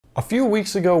A few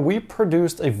weeks ago, we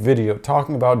produced a video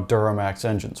talking about Duramax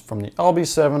engines from the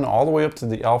LB7 all the way up to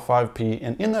the L5P,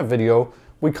 and in that video,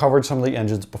 we covered some of the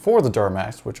engines before the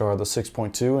Duramax, which are the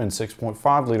 6.2 and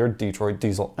 6.5 liter Detroit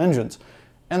diesel engines.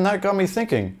 And that got me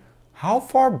thinking, how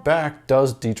far back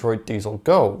does Detroit diesel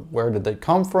go? Where did they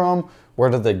come from? Where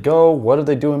did they go? What did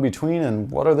they do in between?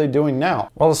 And what are they doing now?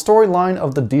 Well, the storyline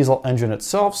of the diesel engine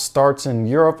itself starts in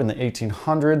Europe in the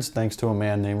 1800s, thanks to a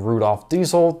man named Rudolf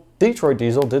Diesel. Detroit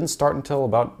diesel didn't start until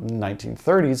about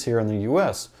 1930s here in the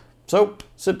US. So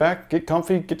sit back, get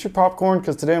comfy, get your popcorn,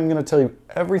 because today I'm going to tell you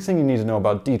everything you need to know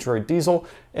about Detroit diesel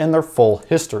and their full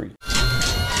history.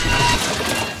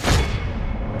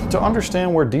 To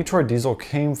understand where Detroit diesel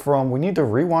came from, we need to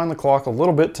rewind the clock a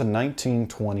little bit to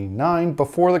 1929,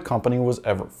 before the company was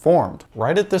ever formed.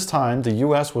 Right at this time, the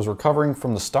US was recovering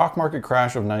from the stock market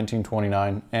crash of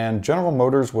 1929, and General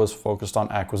Motors was focused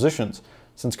on acquisitions,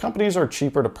 since companies are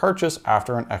cheaper to purchase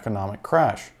after an economic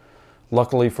crash.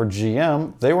 Luckily for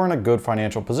GM, they were in a good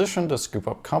financial position to scoop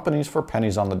up companies for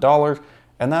pennies on the dollar,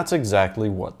 and that's exactly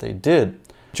what they did.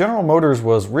 General Motors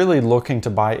was really looking to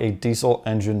buy a diesel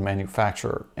engine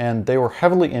manufacturer, and they were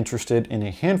heavily interested in a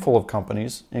handful of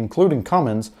companies, including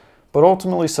Cummins, but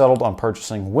ultimately settled on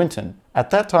purchasing Winton. At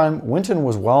that time, Winton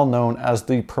was well known as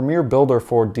the premier builder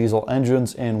for diesel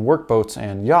engines in workboats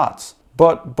and yachts.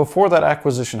 But before that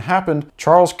acquisition happened,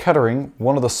 Charles Kettering,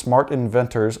 one of the smart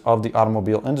inventors of the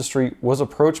automobile industry, was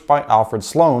approached by Alfred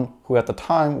Sloan, who at the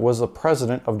time was the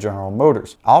president of General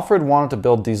Motors. Alfred wanted to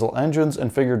build diesel engines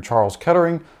and figured Charles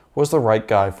Kettering was the right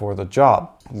guy for the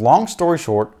job. Long story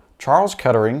short, Charles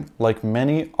Kettering, like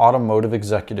many automotive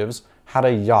executives, had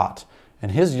a yacht,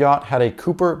 and his yacht had a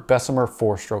Cooper Bessemer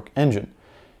 4-stroke engine.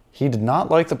 He did not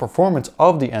like the performance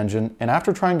of the engine, and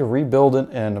after trying to rebuild it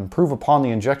and improve upon the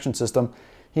injection system,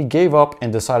 he gave up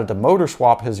and decided to motor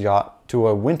swap his yacht to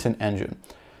a Winton engine.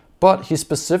 But he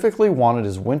specifically wanted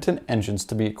his Winton engines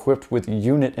to be equipped with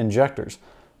unit injectors,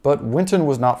 but Winton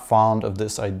was not fond of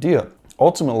this idea.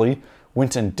 Ultimately,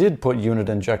 Winton did put unit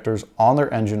injectors on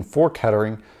their engine for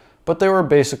Kettering, but they were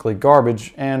basically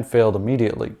garbage and failed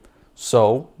immediately.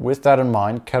 So, with that in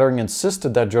mind, Kettering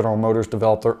insisted that General Motors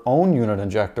develop their own unit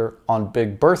injector on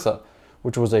Big Bertha,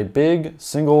 which was a big,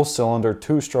 single-cylinder,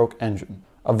 2-stroke engine.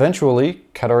 Eventually,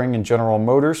 Kettering and General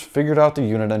Motors figured out the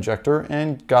unit injector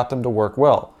and got them to work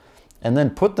well, and then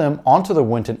put them onto the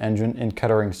Winton engine in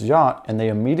Kettering's yacht, and they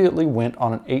immediately went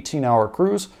on an 18-hour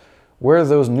cruise where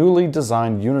those newly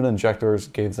designed unit injectors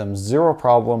gave them zero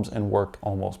problems and worked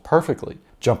almost perfectly.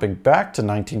 Jumping back to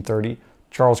 1930,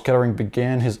 Charles Kettering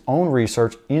began his own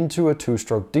research into a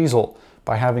 2-stroke diesel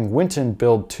by having Winton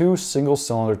build 2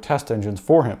 single-cylinder test engines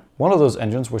for him. One of those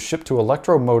engines was shipped to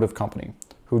Electromotive Company,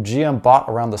 who GM bought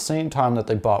around the same time that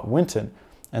they bought Winton,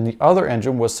 and the other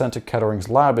engine was sent to Kettering's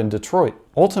lab in Detroit.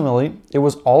 Ultimately, it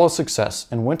was all a success,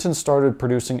 and Winton started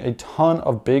producing a ton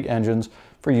of big engines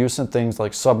for use in things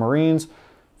like submarines,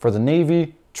 for the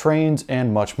Navy, trains,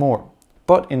 and much more.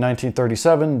 But in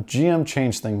 1937, GM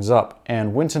changed things up,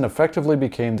 and Winton effectively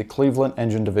became the Cleveland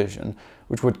Engine Division,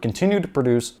 which would continue to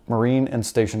produce marine and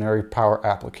stationary power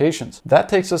applications. That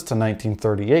takes us to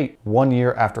 1938. 1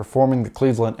 year after forming the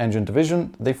Cleveland Engine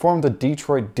Division, they formed the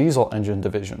Detroit Diesel Engine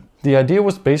Division. The idea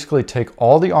was basically take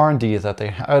all the R&D that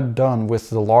they had done with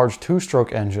the large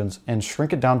 2-stroke engines and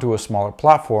shrink it down to a smaller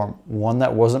platform, one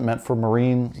that wasn't meant for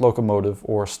marine, locomotive,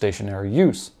 or stationary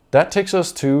use. That takes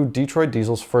us to Detroit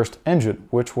Diesel's first engine,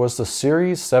 which was the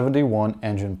Series 71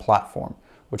 engine platform,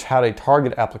 which had a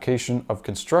target application of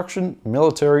construction,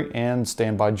 military, and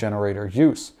standby generator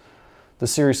use. The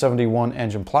Series 71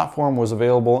 engine platform was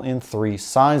available in 3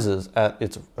 sizes at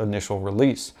its initial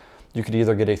release. You could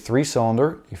either get a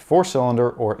 3-cylinder, a 4-cylinder,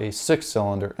 or a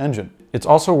 6-cylinder engine. It's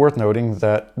also worth noting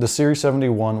that the Series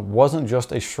 71 wasn't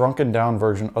just a shrunken down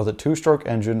version of the 2-stroke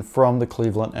engine from the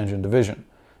Cleveland Engine Division,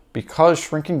 because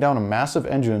shrinking down a massive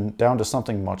engine down to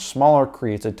something much smaller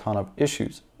creates a ton of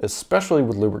issues, especially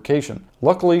with lubrication.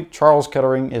 Luckily, Charles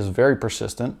Kettering is very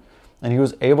persistent, and he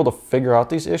was able to figure out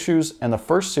these issues, and the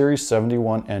first Series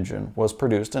 71 engine was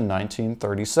produced in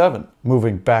 1937.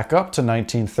 Moving back up to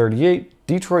 1938,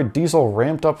 Detroit Diesel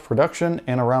ramped up production,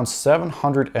 and around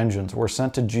 700 engines were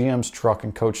sent to GM's truck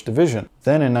and coach division.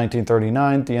 Then in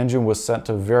 1939, the engine was sent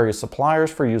to various suppliers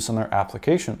for use in their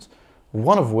applications,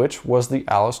 one of which was the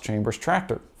Alice Chambers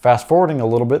tractor. Fast forwarding a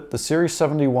little bit, the Series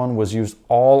 71 was used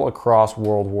all across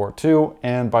World War II,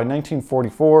 and by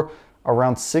 1944,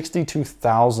 around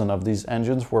 62,000 of these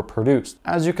engines were produced.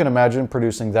 As you can imagine,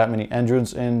 producing that many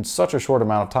engines in such a short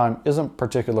amount of time isn't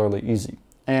particularly easy.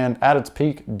 And at its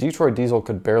peak, Detroit Diesel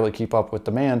could barely keep up with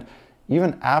demand,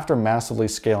 even after massively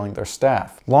scaling their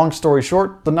staff. Long story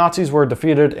short, the Nazis were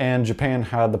defeated and Japan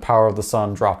had the power of the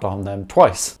sun dropped on them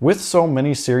twice. With so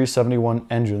many Series 71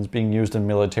 engines being used in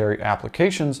military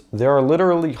applications, there are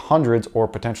literally hundreds or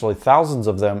potentially thousands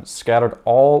of them scattered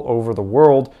all over the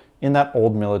world in that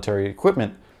old military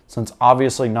equipment, since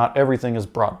obviously not everything is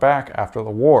brought back after the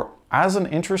war. As an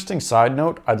interesting side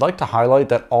note, I'd like to highlight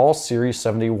that all Series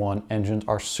 71 engines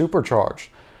are supercharged,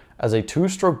 as a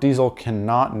two-stroke diesel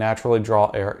cannot naturally draw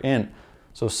air in,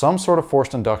 so some sort of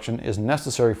forced induction is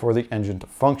necessary for the engine to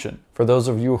function. For those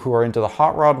of you who are into the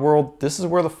hot rod world, this is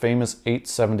where the famous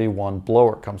 871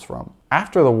 blower comes from.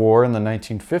 After the war in the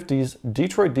 1950s,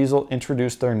 Detroit Diesel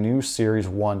introduced their new Series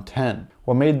 110.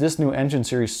 What made this new engine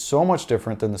series so much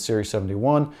different than the Series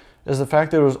 71 is the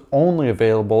fact that it was only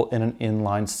available in an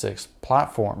inline-six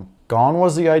platform. Gone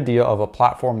was the idea of a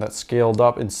platform that scaled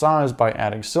up in size by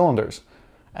adding cylinders.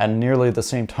 At nearly the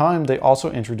same time, they also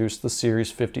introduced the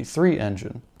Series 53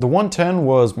 engine. The 110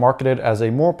 was marketed as a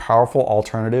more powerful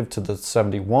alternative to the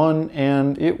 71,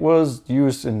 and it was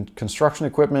used in construction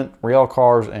equipment, rail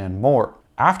cars, and more.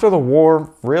 After the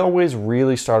war, railways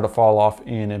really started to fall off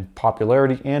in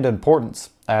popularity and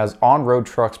importance, as on-road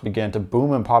trucks began to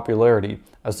boom in popularity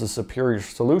as the superior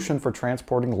solution for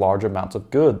transporting large amounts of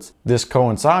goods. This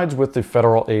coincides with the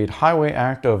Federal Aid Highway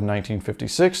Act of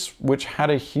 1956, which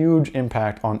had a huge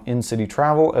impact on in-city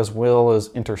travel as well as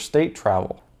interstate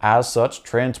travel. As such,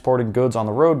 transporting goods on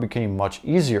the road became much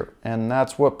easier, and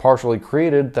that's what partially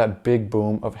created that big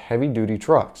boom of heavy-duty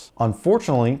trucks.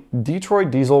 Unfortunately, Detroit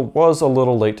Diesel was a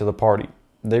little late to the party.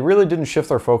 They really didn't shift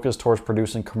their focus towards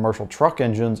producing commercial truck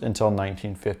engines until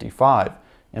 1955.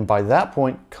 And by that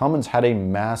point, Cummins had a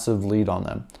massive lead on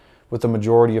them, with the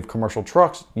majority of commercial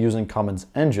trucks using Cummins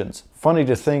engines. Funny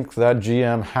to think that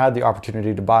GM had the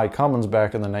opportunity to buy Cummins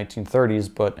back in the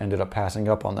 1930s, but ended up passing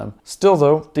up on them. Still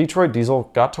though, Detroit Diesel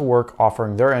got to work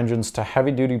offering their engines to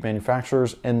heavy-duty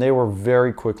manufacturers, and they were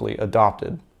very quickly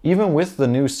adopted. Even with the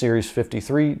new Series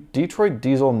 53, Detroit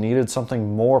Diesel needed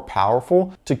something more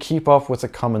powerful to keep up with the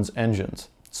Cummins engines.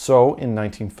 So in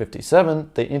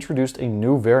 1957, they introduced a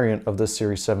new variant of the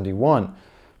Series 71,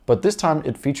 but this time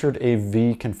it featured a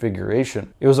V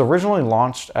configuration. It was originally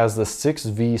launched as the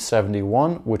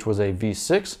 6V71, which was a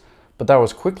V6, but that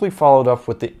was quickly followed up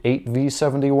with the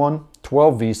 8V71,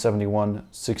 12V71,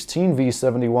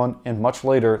 16V71, and much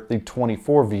later the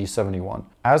 24V71.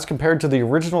 As compared to the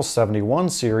original 71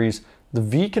 series, the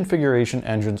V configuration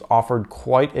engines offered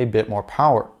quite a bit more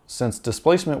power, since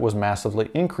displacement was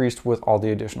massively increased with all the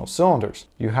additional cylinders.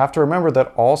 You have to remember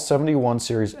that all 71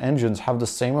 series engines have the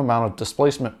same amount of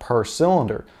displacement per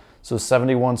cylinder, so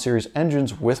 71 series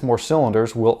engines with more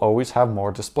cylinders will always have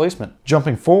more displacement.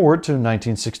 Jumping forward to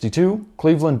 1962,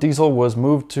 Cleveland Diesel was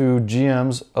moved to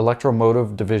GM's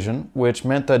electromotive division, which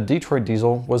meant that Detroit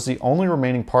Diesel was the only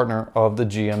remaining partner of the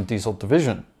GM Diesel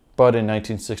division. But in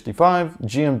 1965,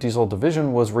 GM Diesel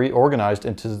Division was reorganized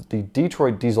into the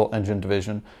Detroit Diesel Engine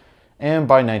Division, and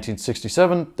by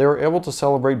 1967, they were able to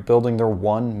celebrate building their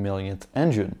 1 millionth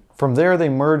engine. From there, they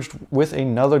merged with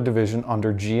another division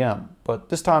under GM, but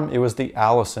this time it was the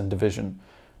Allison Division,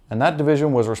 and that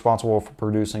division was responsible for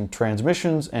producing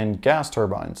transmissions and gas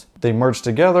turbines. They merged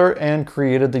together and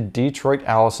created the Detroit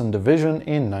Allison Division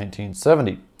in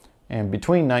 1970. And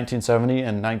between 1970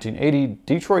 and 1980,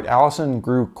 Detroit Allison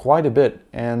grew quite a bit,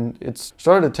 and it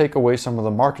started to take away some of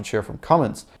the market share from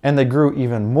Cummins. And they grew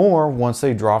even more once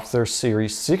they dropped their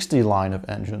Series 60 line of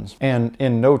engines. And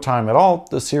in no time at all,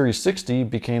 the Series 60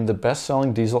 became the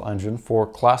best-selling diesel engine for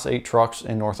Class 8 trucks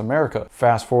in North America.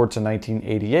 Fast forward to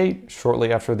 1988,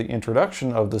 shortly after the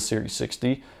introduction of the Series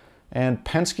 60, and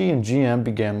Penske and GM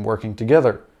began working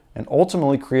together, and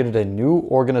ultimately created a new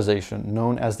organization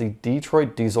known as the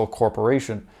Detroit Diesel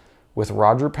Corporation, with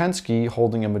Roger Penske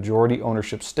holding a majority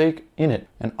ownership stake in it.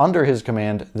 And under his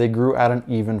command, they grew at an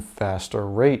even faster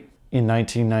rate. In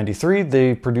 1993,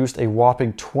 they produced a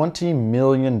whopping $20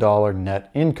 million net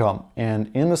income,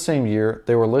 and in the same year,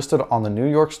 they were listed on the New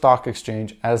York Stock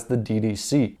Exchange as the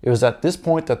DDC. It was at this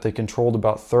point that they controlled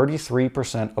about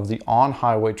 33% of the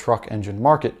on-highway truck engine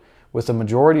market, with the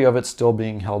majority of it still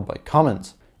being held by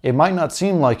Cummins. It might not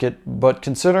seem like it, but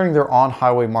considering their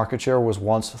on-highway market share was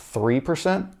once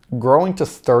 3%, growing to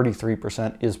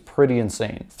 33% is pretty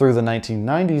insane. Through the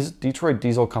 1990s, Detroit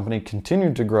Diesel Company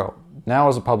continued to grow, now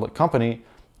as a public company,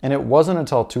 and it wasn't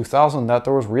until 2000 that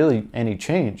there was really any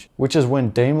change, which is when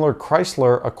Daimler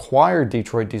Chrysler acquired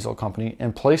Detroit Diesel Company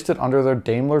and placed it under their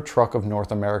Daimler Truck of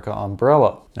North America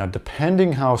umbrella. Now,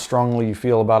 depending how strongly you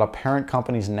feel about a parent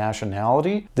company's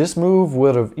nationality, this move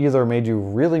would have either made you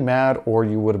really mad or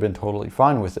you would have been totally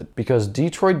fine with it, because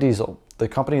Detroit Diesel, the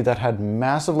company that had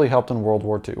massively helped in World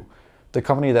War II, the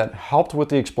company that helped with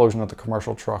the explosion of the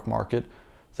commercial truck market,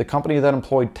 the company that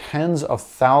employed tens of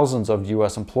thousands of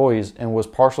US employees and was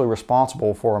partially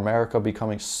responsible for America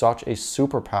becoming such a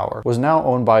superpower, was now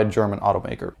owned by a German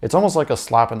automaker. It's almost like a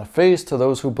slap in the face to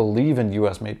those who believe in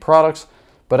US made products,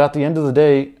 but at the end of the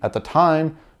day, at the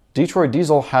time, Detroit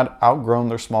Diesel had outgrown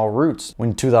their small roots.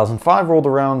 When 2005 rolled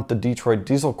around, the Detroit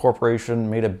Diesel Corporation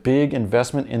made a big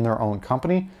investment in their own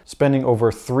company, spending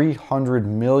over $300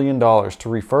 million to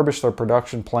refurbish their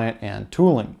production plant and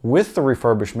tooling. With the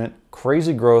refurbishment,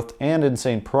 crazy growth, and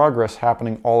insane progress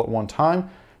happening all at one time,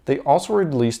 they also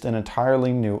released an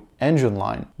entirely new engine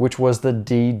line, which was the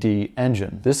DD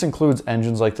engine. This includes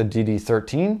engines like the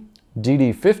DD13,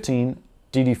 DD15,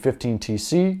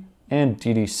 DD15TC, and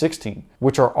DD16,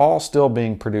 which are all still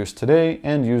being produced today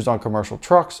and used on commercial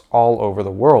trucks all over the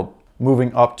world.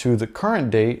 Moving up to the current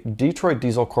day, Detroit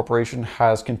Diesel Corporation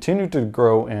has continued to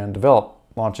grow and develop,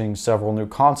 launching several new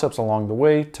concepts along the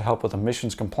way to help with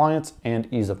emissions compliance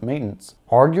and ease of maintenance.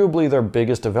 Arguably their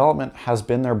biggest development has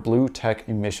been their blue tech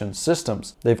emission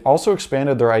systems. They've also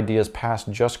expanded their ideas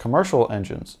past just commercial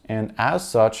engines, and as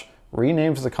such,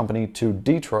 renamed the company to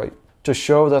Detroit, to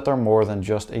show that they're more than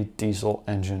just a diesel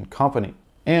engine company.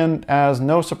 And as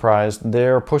no surprise,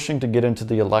 they're pushing to get into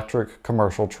the electric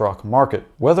commercial truck market.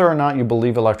 Whether or not you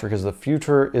believe electric is the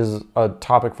future is a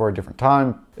topic for a different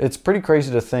time. It's pretty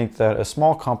crazy to think that a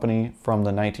small company from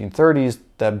the 1930s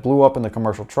that blew up in the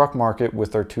commercial truck market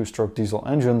with their two-stroke diesel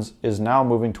engines is now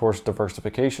moving towards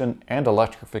diversification and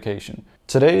electrification.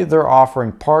 Today, they're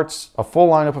offering parts, a full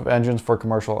lineup of engines for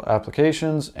commercial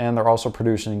applications, and they're also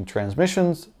producing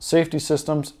transmissions, safety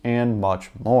systems, and much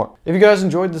more. If you guys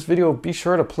enjoyed this video, be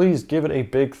sure to please give it a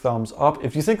big thumbs up.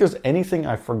 If you think there's anything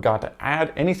I forgot to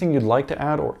add, anything you'd like to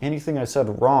add, or anything I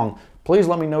said wrong, please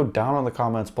let me know down in the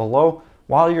comments below.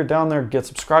 While you're down there, get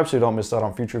subscribed so you don't miss out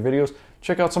on future videos.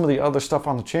 Check out some of the other stuff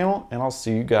on the channel, and I'll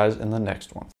see you guys in the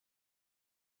next one.